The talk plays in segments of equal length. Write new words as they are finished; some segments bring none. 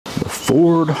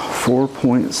Ford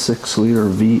 4.6 liter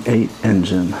V8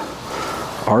 engine.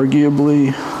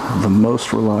 Arguably the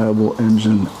most reliable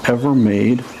engine ever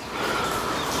made.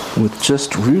 With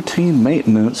just routine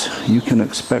maintenance, you can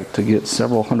expect to get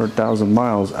several 100,000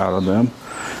 miles out of them.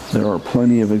 There are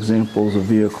plenty of examples of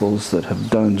vehicles that have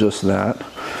done just that.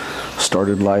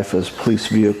 Started life as police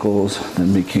vehicles,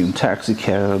 then became taxi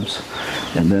cabs,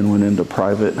 and then went into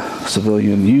private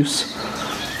civilian use.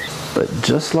 But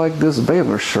just like this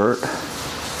Baylor shirt,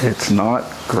 it's not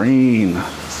green.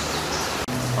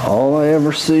 All I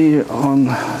ever see on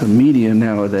the media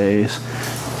nowadays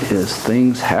is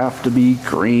things have to be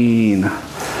green.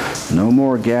 No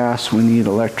more gas, we need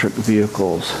electric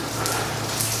vehicles.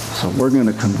 So we're going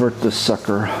to convert this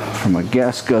sucker from a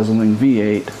gas guzzling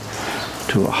V8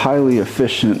 to a highly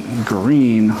efficient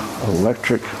green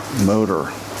electric motor.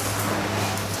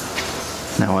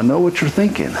 Now I know what you're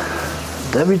thinking.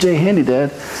 WJ Handy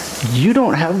Dad, you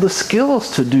don't have the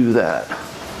skills to do that.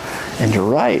 And you're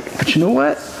right, but you know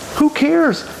what? Who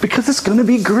cares? Because it's gonna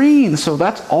be green, so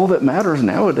that's all that matters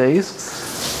nowadays.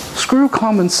 Screw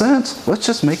common sense, let's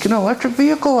just make an electric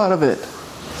vehicle out of it.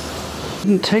 It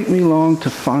didn't take me long to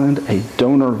find a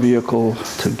donor vehicle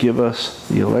to give us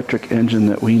the electric engine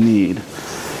that we need.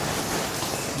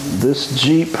 This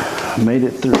Jeep made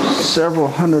it through several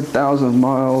 100,000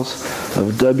 miles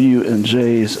of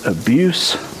W&J's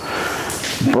abuse,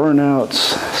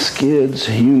 burnouts, skids,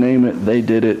 you name it, they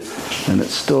did it, and it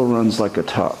still runs like a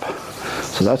top.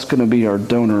 So that's going to be our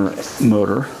donor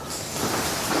motor.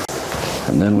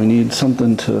 And then we need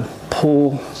something to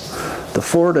pull the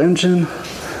Ford engine,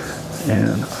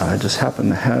 and I just happen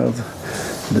to have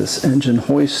this engine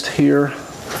hoist here,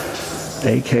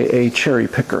 aka cherry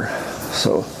picker.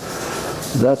 So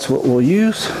that's what we'll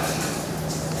use.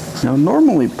 Now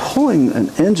normally pulling an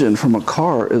engine from a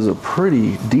car is a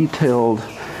pretty detailed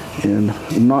and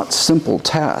not simple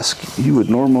task. You would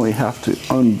normally have to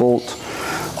unbolt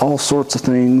all sorts of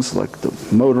things like the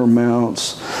motor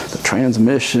mounts, the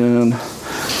transmission,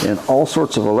 and all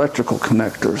sorts of electrical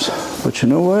connectors. But you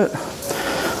know what?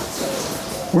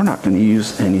 We're not going to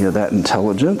use any of that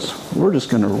intelligence. We're just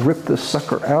going to rip this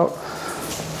sucker out,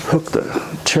 hook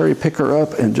the cherry picker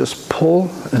up, and just pull,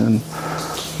 and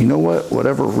you know what?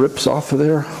 Whatever rips off of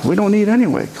there, we don't need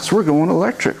anyway, because we're going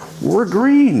electric. We're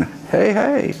green. Hey,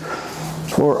 hey.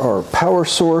 For our power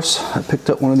source, I picked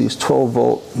up one of these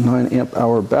 12-volt,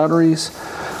 9-amp-hour batteries.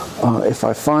 If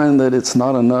I find that it's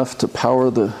not enough to power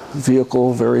the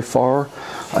vehicle very far,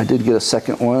 I did get a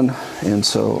second one. And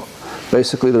so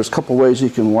basically there's a couple ways you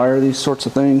can wire these sorts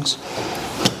of things.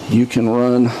 You can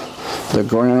run the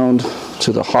ground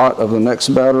to the hot of the next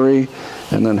battery,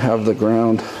 and then have the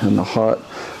ground and the hot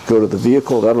go to the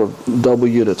vehicle. That'll double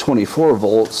you to 24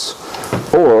 volts.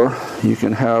 Or you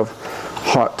can have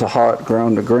hot to hot,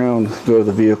 ground to ground go to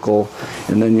the vehicle,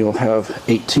 and then you'll have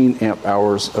 18 amp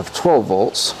hours of 12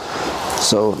 volts.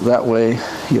 So that way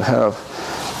you have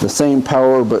the same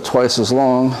power but twice as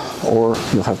long, or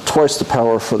you'll have twice the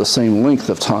power for the same length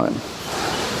of time.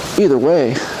 Either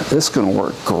way, it's going to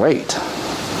work great.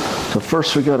 So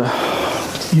first we got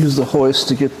to use the hoist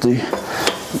to get the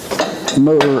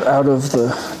motor out of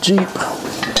the Jeep.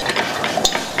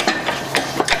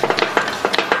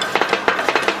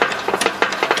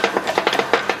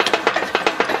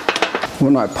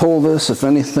 When I pull this, if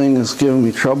anything is giving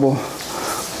me trouble,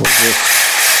 we'll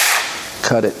just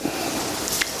cut it.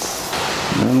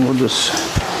 And then we'll just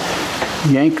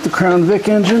yank the Crown Vic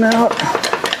engine out.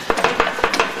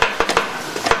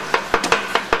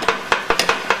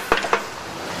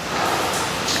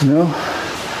 You know,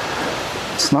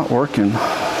 it's not working.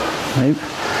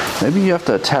 Maybe you have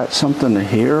to attach something to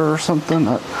here or something.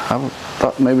 I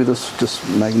thought maybe this was just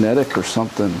magnetic or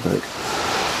something, but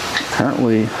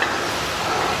apparently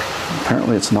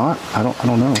it's not. I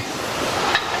don't know.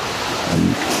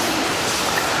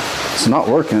 It's not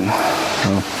working.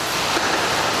 So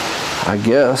I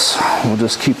guess we'll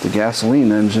just keep the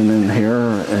gasoline engine in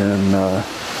here and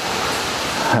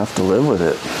have to live with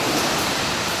it.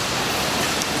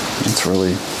 It's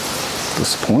really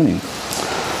disappointing.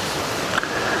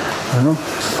 Well,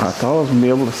 I thought I was going to be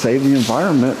able to save the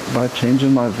environment by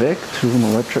changing my Vic to an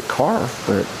electric car,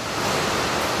 but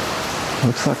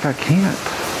looks like I can't.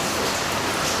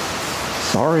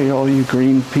 Sorry, all you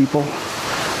green people.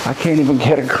 I can't even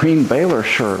get a green Baylor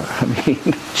shirt. I mean,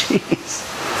 jeez.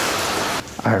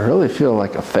 I really feel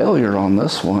like a failure on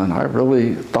this one. I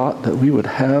really thought that we would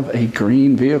have a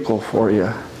green vehicle for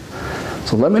you.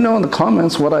 So let me know in the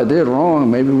comments what I did wrong.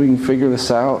 Maybe we can figure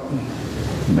this out.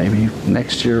 Maybe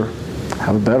next year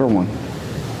have a better one.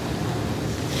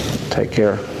 Take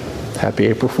care. Happy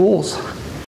April Fools.